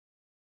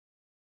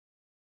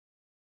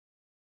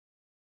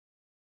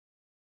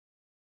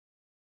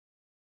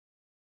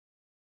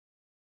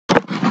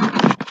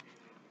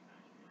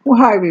Well,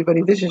 hi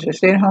everybody. This is your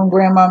stay-at-home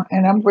grandma,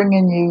 and I'm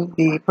bringing you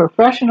the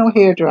professional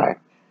hairdryer.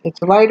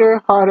 It's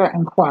lighter, harder,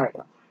 and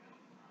quieter.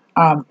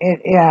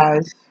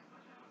 It's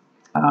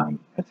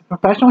a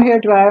professional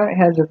hairdryer. It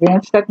has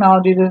advanced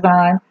technology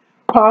design,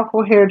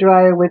 powerful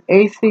hairdryer with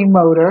AC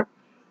motor,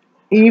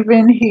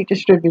 even heat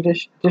distributing.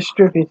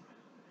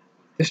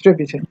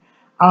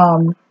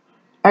 Um,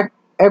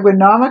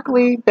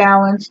 Ergonomically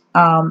balanced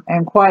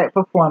and quiet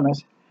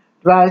performance.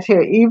 Dries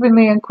hair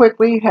evenly and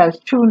quickly. Has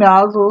two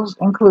nozzles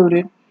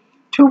included.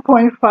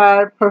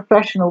 2.5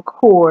 professional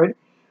cord,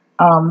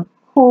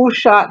 cool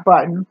shot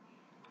button,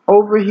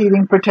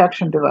 overheating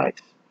protection device.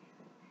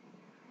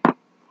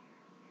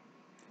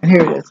 And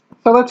here it is.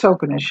 So let's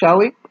open it, shall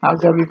we?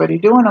 How's everybody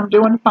doing? I'm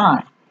doing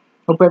fine.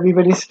 Hope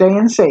everybody's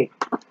staying safe.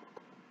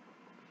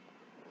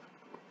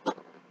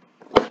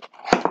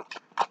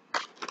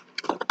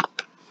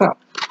 So,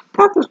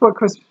 got this for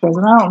Christmas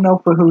present. I don't know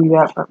for who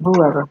yet, but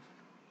whoever.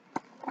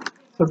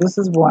 So this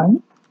is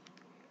one.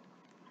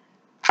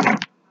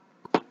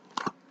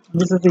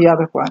 This is the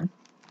other one.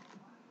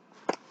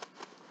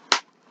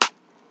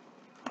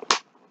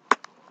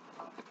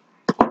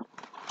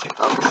 Check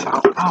all this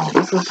out. Oh,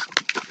 this is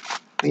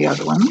the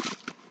other one.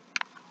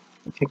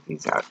 Let me take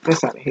these out.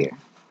 This out of here.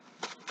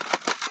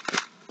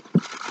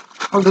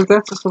 Oh,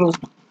 that's this little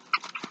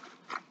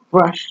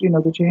brush,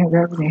 that you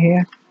have in your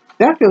hair.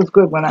 That feels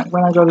good when I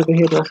go to the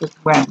hairdresser's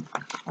when.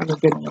 I haven't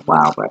been in a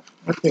while, but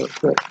it feels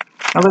good.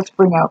 Now let's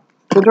bring out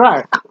the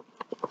dryer.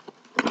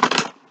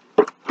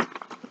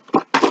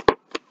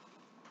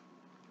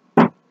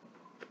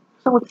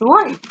 So it's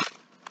light.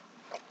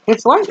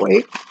 It's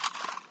lightweight.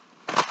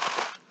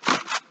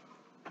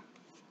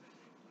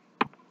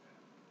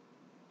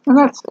 And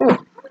that's it.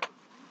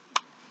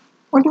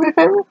 Want to do me a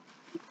favor?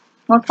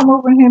 Want to come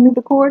over and hand me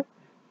the cord?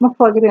 I'm going to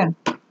plug it in.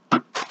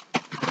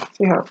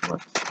 See how it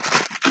works.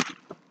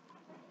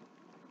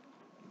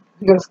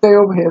 You got to stay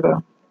over here,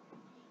 though.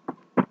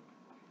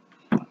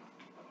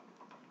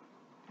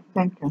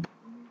 Thank you.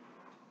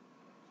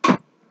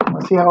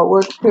 Want to see how it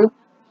works, too?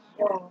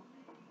 Sure.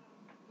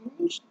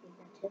 You should do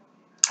that too.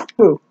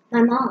 Who?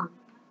 My mom.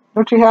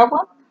 Don't you have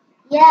one?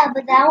 Yeah,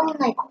 but that one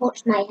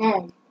hurts my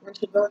head when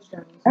she blows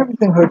dries.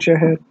 Everything hurts your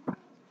head. I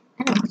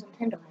know, because I'm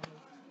tender-headed.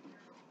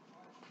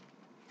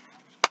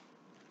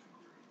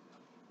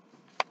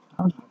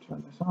 I'm not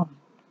turning this on.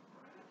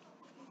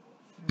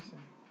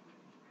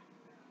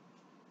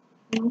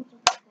 Mom's a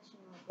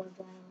professional at blow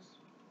dryers.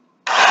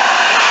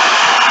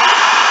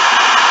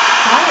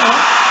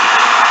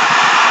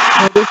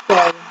 Now this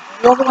side.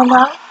 The other one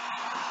now?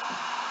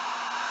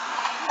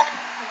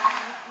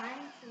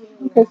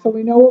 Okay, so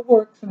we know it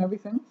works and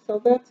everything.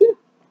 So that's it.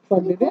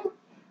 Plug it in.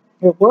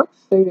 It works.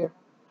 Stay there.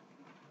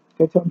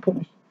 Okay, till I'm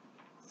finished.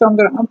 So I'm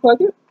going to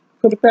unplug it,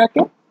 put it back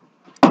in.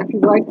 If you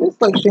like this,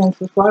 like, share, and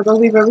subscribe. I'll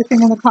leave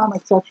everything in the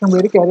comment section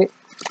where to get it.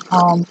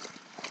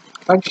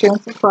 Like, share,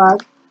 and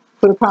subscribe.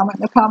 Put a comment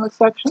in the comment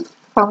section.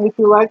 Tell me if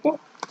you like it.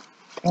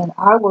 And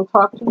I will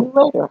talk to you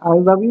later. I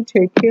love you.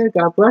 Take care.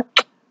 God bless.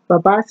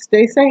 Bye-bye.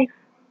 Stay safe.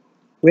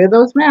 Wear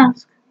those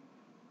masks.